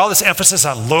then you got all this emphasis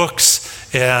on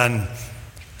looks and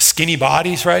skinny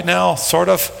bodies right now, sort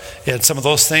of, and some of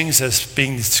those things as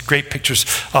being these great pictures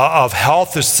of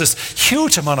health. There's this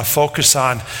huge amount of focus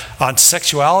on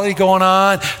sexuality going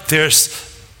on. There's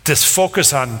this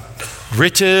focus on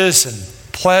riches and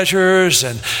pleasures.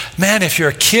 And man, if you're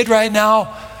a kid right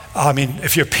now,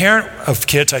 if you're a parent of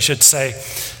kids, I should say,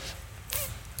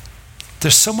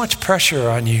 there's so much pressure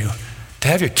on you to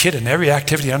have your kid in every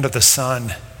activity under the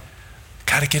sun.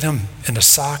 Got to get them into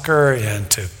soccer and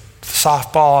to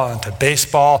softball and to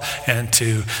baseball and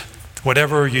to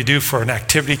whatever you do for an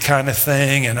activity kind of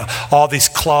thing, and all these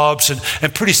clubs,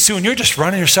 and pretty soon you're just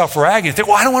running yourself ragged. You think,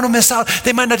 well, I don't want to miss out.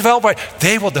 They might not develop right.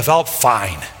 They will develop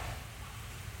fine.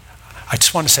 I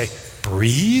just want to say,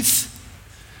 breathe.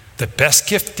 The best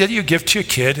gift that you give to your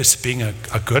kid is being a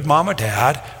good mom or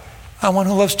dad, one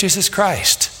who loves Jesus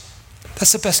Christ.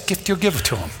 That's the best gift you'll give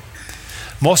to them.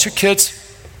 Most of your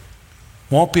kids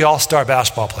won't be all-star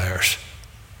basketball players.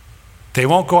 They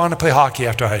won't go on to play hockey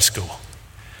after high school.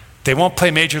 They won't play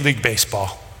Major League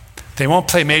Baseball. They won't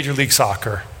play Major League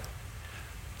Soccer.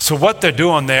 So what they're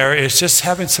doing there is just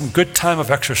having some good time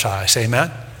of exercise.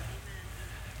 Amen?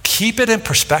 Keep it in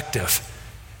perspective.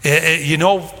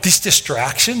 These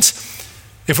distractions,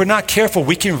 If we're not careful,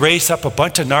 we can raise up a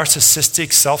bunch of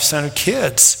narcissistic, self-centered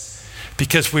kids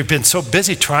because we've been so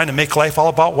busy trying to make life all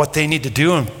about what they need to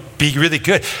do and be really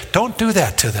good. Don't do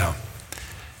that to them.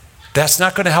 That's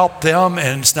not going to help them,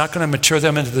 and it's not going to mature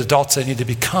them into the adults they need to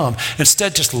become.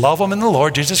 Instead, just love them in the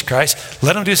Lord Jesus Christ.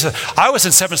 Let them do so. I was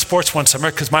in 7 Sports one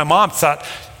summer because my mom thought,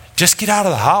 just get out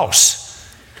of the house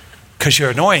because you're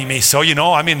annoying me. So,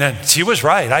 and she was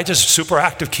right. I just super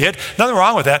active kid. Nothing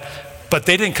wrong with that. But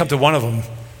they didn't come to one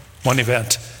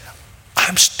event.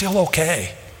 I'm still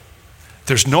okay.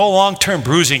 There's no long-term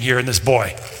bruising here in this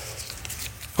boy.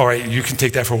 All right, you can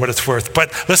take that for what it's worth.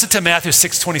 But listen to Matthew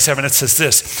 6:27. It says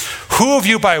this: who of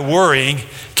you by worrying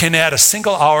can add a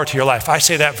single hour to your life? I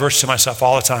say that verse to myself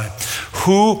all the time.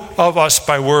 Who of us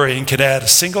by worrying can add a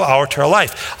single hour to our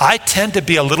life? I tend to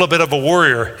be a little bit of a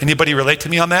worrier. Anybody relate to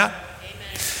me on that? Amen.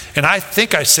 And I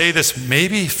think I say this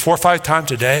maybe 4 or 5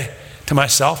 times a day to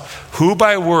myself. Who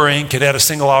by worrying can add a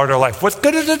single hour to our life? What's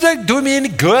good? Is it doing me any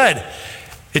good?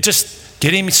 It just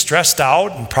getting me stressed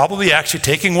out and probably actually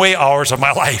taking away hours of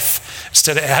my life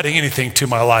instead of adding anything to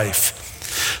my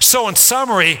life. So in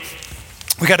summary,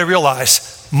 we got to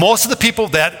realize most of the people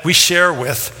that we share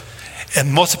with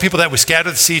and most of the people that we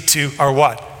scatter the seed to are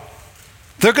what?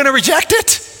 They're going to reject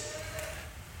it.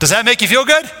 Does that make you feel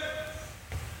good?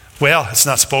 Well, it's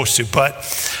not supposed to, but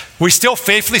we still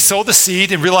faithfully sow the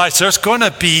seed and realize there's going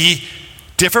to be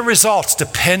different results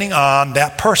depending on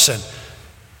that person.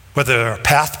 Whether they're a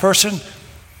path person,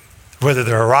 whether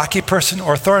they're a rocky person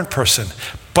or a thorn person.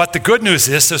 But the good news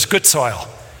is there's good soil.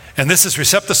 And this is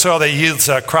receptive soil that yields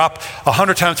a crop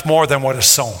 100 times more than what is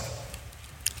sown.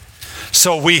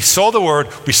 So we sow the word,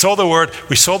 we sow the word,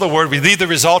 we sow the word, we leave the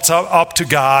results up to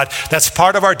God. That's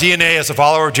part of our DNA as a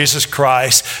follower of Jesus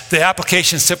Christ. The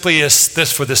application simply is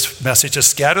this for this message: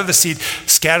 just scatter the seed,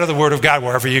 scatter the word of God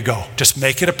wherever you go. Just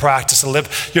make it a practice to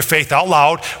live your faith out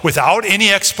loud without any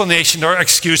explanation or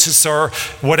excuses or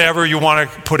whatever you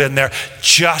want to put in there.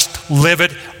 Just live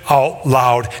it out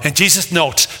loud. And Jesus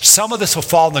notes, some of this will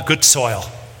fall in the good soil.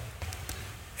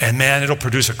 And man, it'll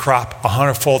produce a crop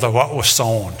 100-fold of what was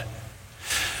sown.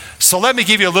 So let me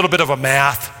give you a little bit of a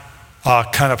math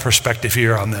kind of perspective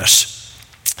here on this.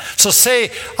 So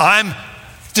say I'm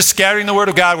just scattering the word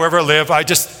of God wherever I live. I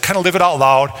just kind of live it out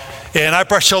loud. And I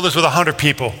brush shoulders with 100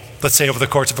 people, let's say over the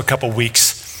course of a couple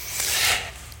weeks.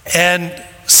 And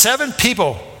 7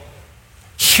 people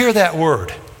hear that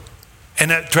word.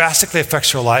 And it drastically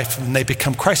affects their life and they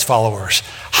become Christ followers.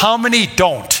 How many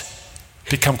don't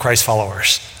become Christ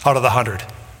followers out of the 100?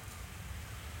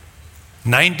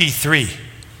 93.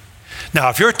 Now,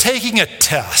 if you're taking a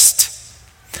test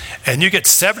and you get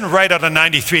 7 right out of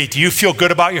 93, do you feel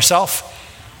good about yourself?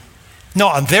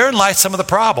 No, and therein lies some of the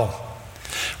problem.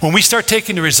 When we start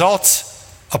taking the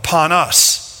results upon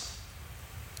us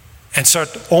and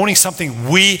start owning something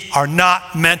we are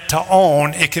not meant to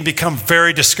own, it can become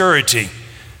very discouraging.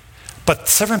 But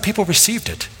 7 people received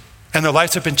it, and their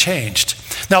lives have been changed.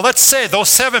 Now, let's say those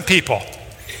 7 people,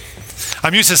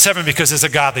 I'm using 7 because it's a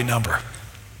godly number.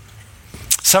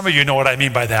 Some of you know what I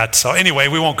mean by that. So anyway,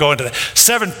 we won't go into that.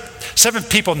 7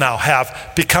 people now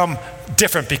have become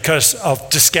different because of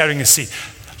just scattering the seed.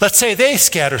 Let's say they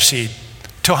scatter seed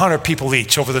to 100 people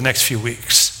each over the next few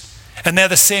weeks. And they have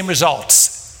the same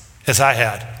results as I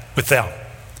had with them.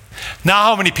 Now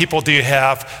how many people do you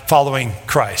have following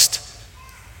Christ?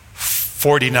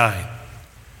 49.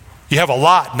 You have a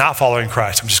lot not following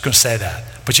Christ. I'm just going to say that.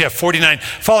 But you have 49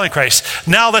 following Christ.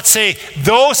 Now let's say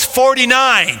those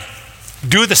 49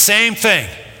 do the same thing.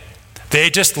 They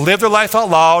just live their life out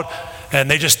loud and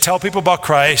they just tell people about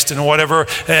Christ and whatever,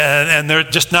 and they're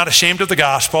just not ashamed of the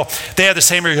gospel. They have the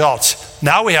same results.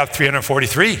 Now we have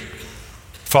 343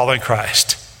 following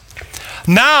Christ.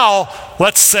 Now,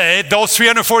 let's say those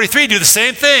 343 do the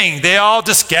same thing. They all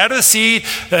just scatter the seed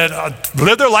and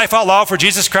live their life out loud for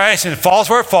Jesus Christ, and it falls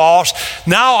where it falls.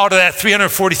 Now, out of that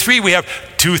 343, we have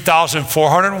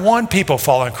 2,401 people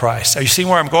following Christ. Are you seeing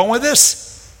where I'm going with this?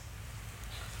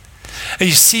 And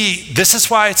you see, this is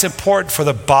why it's important for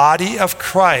the body of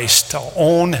Christ to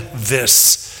own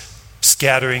this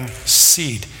scattering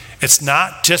seed. It's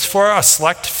not just for a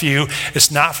select few. It's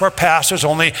not for pastors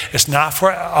only. It's not for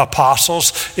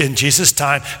apostles in Jesus'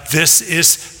 time. This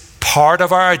is part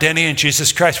of our identity in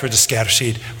Jesus Christ. We're the scatter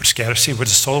seed. We're the scatter seed. We're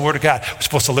the soul of the Word of God. We're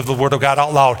supposed to live the Word of God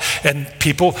out loud. And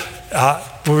people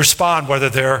will respond whether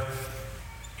they're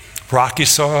rocky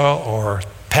soil or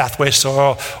pathway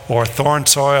soil or thorn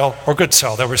soil or good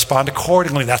soil. They'll respond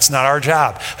accordingly. That's not our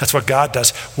job. That's what God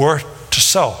does. We're to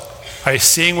sow. Are you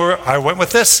seeing where I went with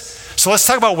this? So let's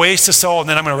talk about ways to sow, and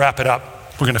then I'm going to wrap it up.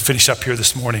 We're going to finish up here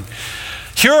this morning.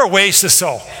 Here are ways to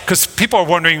sow, because people are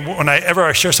wondering whenever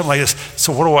I share something like this,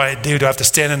 so what do I do? Do I have to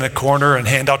stand in the corner and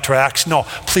hand out tracts? No,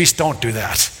 please don't do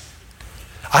that.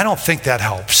 I don't think that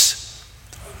helps.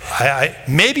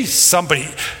 Maybe somebody,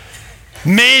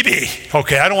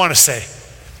 okay, I don't want to say,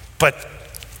 but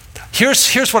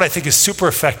here's what I think is super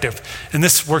effective, and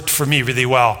this worked for me really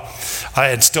well,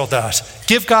 and still does.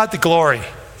 Give God the glory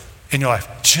in your life.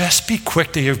 Just be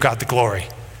quick to give God the glory.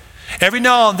 Every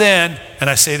now and then, and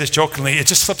I say this jokingly, it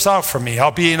just slips out from me. I'll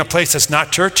be in a place that's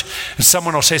not church, and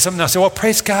someone will say something, and I'll say, well,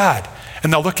 praise God.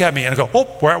 And they'll look at me and go,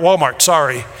 oh, we're at Walmart,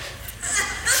 sorry.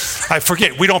 I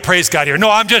forget, we don't praise God here. No,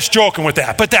 I'm just joking with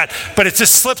that. But it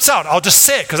just slips out. I'll just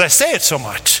say it because I say it so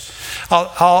much.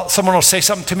 Someone will say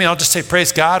something to me, and I'll just say,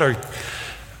 praise God, or,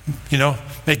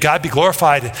 may God be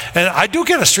glorified. And I do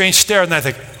get a strange stare, and I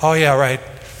think, oh yeah, right.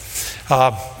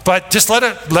 But just let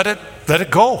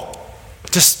it go.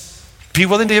 Just be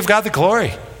willing to give God the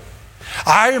glory.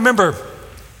 I remember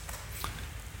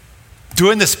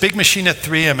doing this big machine at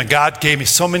 3M, and God gave me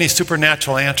so many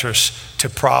supernatural answers to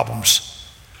problems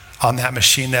on that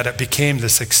machine that it became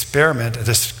this experiment,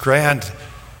 this grand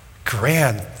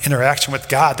interaction with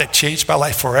God that changed my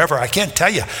life forever. I can't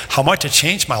tell you how much it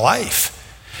changed my life.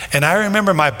 And I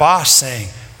remember my boss saying,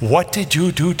 what did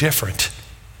you do different?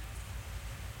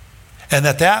 And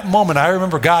at that moment, I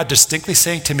remember God distinctly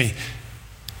saying to me,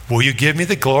 will you give me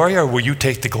the glory or will you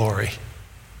take the glory?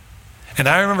 And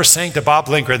I remember saying to Bob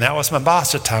Lindgren, that was my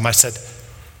boss at the time, I said,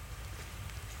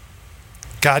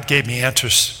 God gave me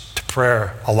answers to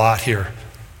prayer a lot here,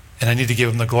 and I need to give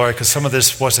him the glory because some of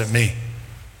this wasn't me.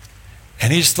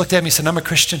 And he just looked at me and said, I'm a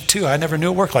Christian too. I never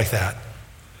knew it worked like that.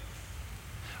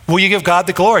 Will you give God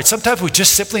the glory? Sometimes we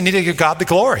just simply need to give God the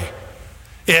glory.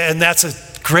 And that's a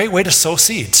great way to sow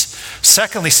seeds.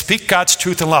 Secondly, speak God's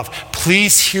truth in love.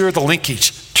 Please hear the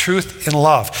linkage, truth and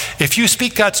love. If you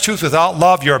speak God's truth without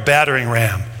love, you're a battering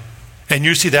ram. And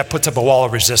usually that puts up a wall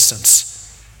of resistance.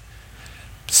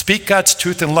 Speak God's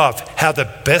truth in love. Have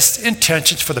the best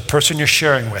intentions for the person you're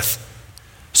sharing with.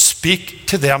 Speak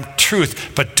to them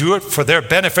truth, but do it for their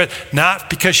benefit, not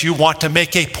because you want to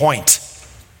make a point.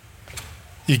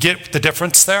 You get the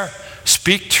difference there?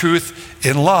 Speak truth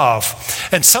in love.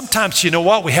 And sometimes, you know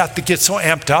what? We have to get so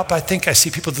amped up. I think I see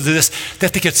people do this. They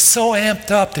have to get so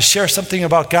amped up to share something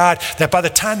about God that by the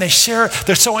time they share,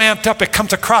 they're so amped up, it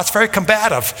comes across very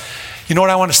combative. You know what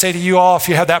I want to say to you all if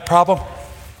you have that problem?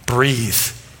 Breathe.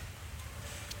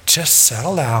 Just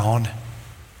settle down.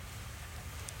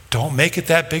 Don't make it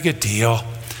that big a deal.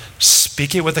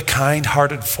 Speak it with a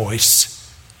kind-hearted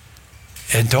voice.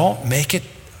 And don't make it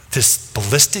this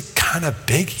ballistic kind of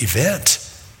big event.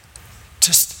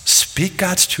 Just speak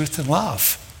God's truth in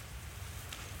love.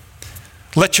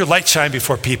 Let your light shine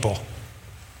before people.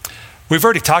 We've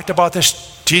already talked about this.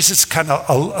 Jesus kind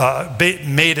of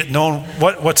made it known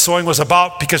what sowing was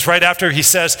about, because right after he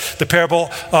says the parable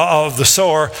of the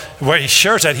sower, where he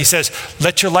shares that, he says,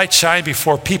 let your light shine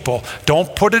before people.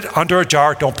 Don't put it under a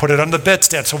jar. Don't put it under the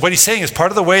bedstand. So what he's saying is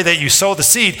part of the way that you sow the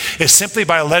seed is simply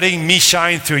by letting me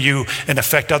shine through you and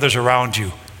affect others around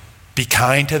you. Be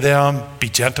kind to them. Be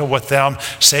gentle with them.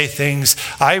 Say things.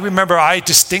 I remember I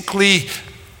distinctly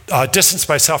distanced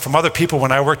myself from other people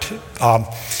when I worked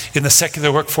in the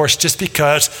secular workforce just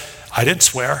because I didn't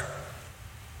swear.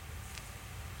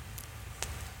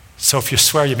 So if you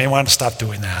swear, you may want to stop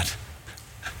doing that.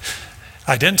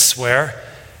 I didn't swear.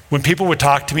 When people would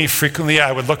talk to me frequently,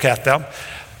 I would look at them.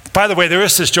 By the way, there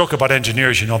is this joke about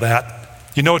engineers, you know that.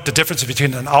 You know what the difference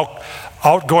between an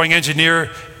outgoing engineer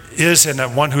is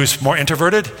and one who's more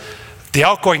introverted? The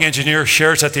outgoing engineer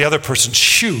shares at the other person's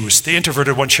shoes. The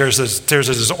introverted one shares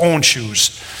his own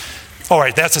shoes. All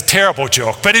right, that's a terrible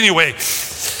joke. But anyway,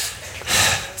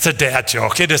 it's a dad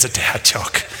joke. It is a dad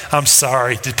joke. I'm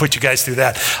sorry to put you guys through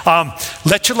that.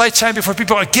 Let your light shine before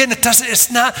people. Again, it's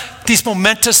not these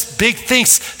momentous big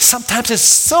things. Sometimes it's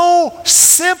so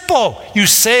simple. You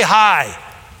say hi.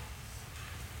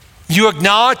 You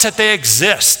acknowledge that they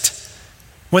exist.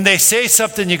 When they say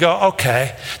something, you go,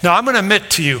 okay. Now, I'm going to admit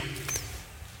to you,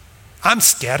 I'm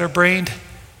scatterbrained,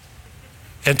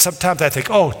 and sometimes I think,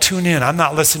 oh, tune in. I'm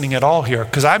not listening at all here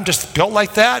because I'm just built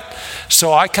like that.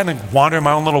 So I kind of wander in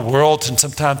my own little worlds, and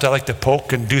sometimes I like to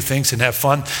poke and do things and have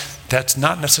fun. That's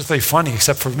not necessarily funny,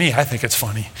 except for me. I think it's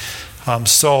funny.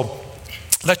 So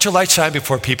let your light shine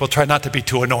before people. Try not to be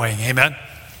too annoying. Amen?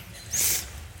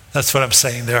 That's what I'm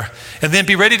saying there. And then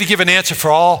be ready to give an answer for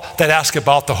all that ask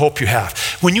about the hope you have.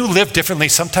 When you live differently,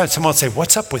 sometimes someone will say,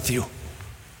 what's up with you?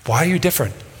 Why are you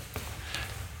different?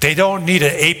 They don't need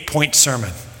an 8-point sermon.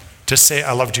 Just say,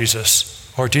 I love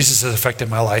Jesus, or Jesus has affected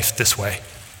my life this way.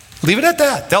 Leave it at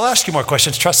that. They'll ask you more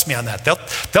questions. Trust me on that.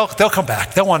 They'll come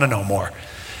back. They'll want to know more.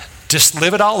 Just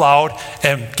live it out loud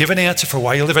and give an answer for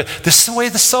why you live it. This is the way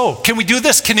to sow. Can we do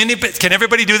this? Can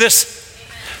everybody do this?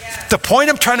 The point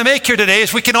I'm trying to make here today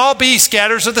is we can all be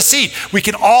scatterers of the seed. We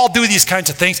can all do these kinds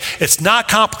of things. It's not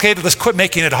complicated. Let's quit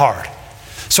making it hard.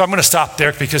 So I'm going to stop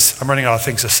there because I'm running out of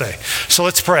things to say. So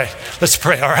let's pray. Let's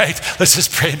pray, all right? Let's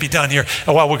just pray and be done here.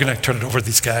 Oh, well, we're going to turn it over to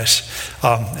these guys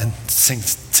and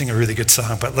sing a really good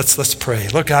song. But let's pray.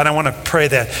 Lord God, I want to pray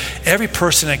that every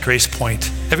person at Grace Point,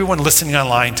 everyone listening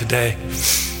online today,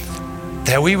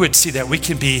 that we would see that we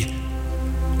can be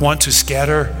one to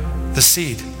scatter the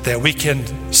seed, that we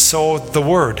can sow the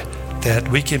word, that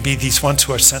we can be these ones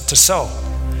who are sent to sow.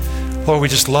 Lord, we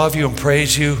just love you and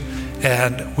praise you,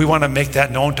 and we want to make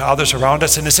that known to others around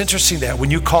us. And it's interesting that when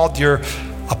you called your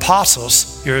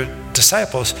apostles, your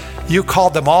disciples, you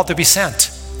called them all to be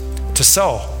sent to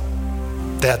sow,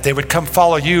 that they would come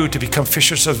follow you to become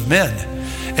fishers of men.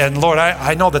 And Lord,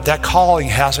 I know that calling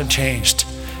hasn't changed.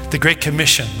 The Great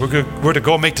Commission, we're to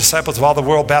go make disciples of all the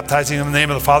world, baptizing in the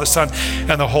name of the Father, Son,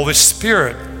 and the Holy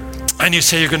Spirit. And you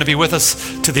say you're going to be with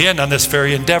us to the end on this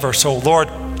very endeavor. So Lord,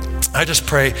 I just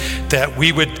pray that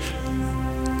we would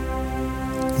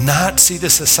not see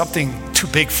this as something too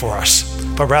big for us,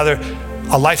 but rather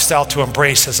a lifestyle to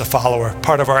embrace as a follower,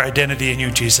 part of our identity in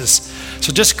you, Jesus.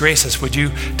 So just grace us, would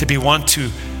you, to be one to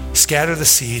scatter the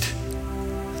seed,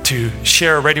 to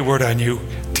share a ready word on you,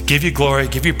 to give you glory,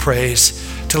 give you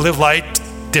praise, to live light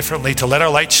differently, to let our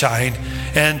light shine,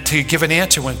 and to give an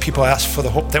answer when people ask for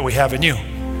the hope that we have in you.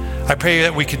 I pray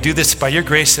that we could do this by your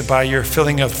grace and by your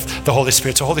filling of the Holy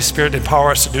Spirit. So Holy Spirit, empower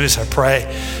us to do this, I pray,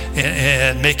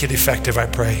 and make it effective, I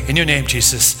pray. In your name,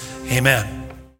 Jesus, amen.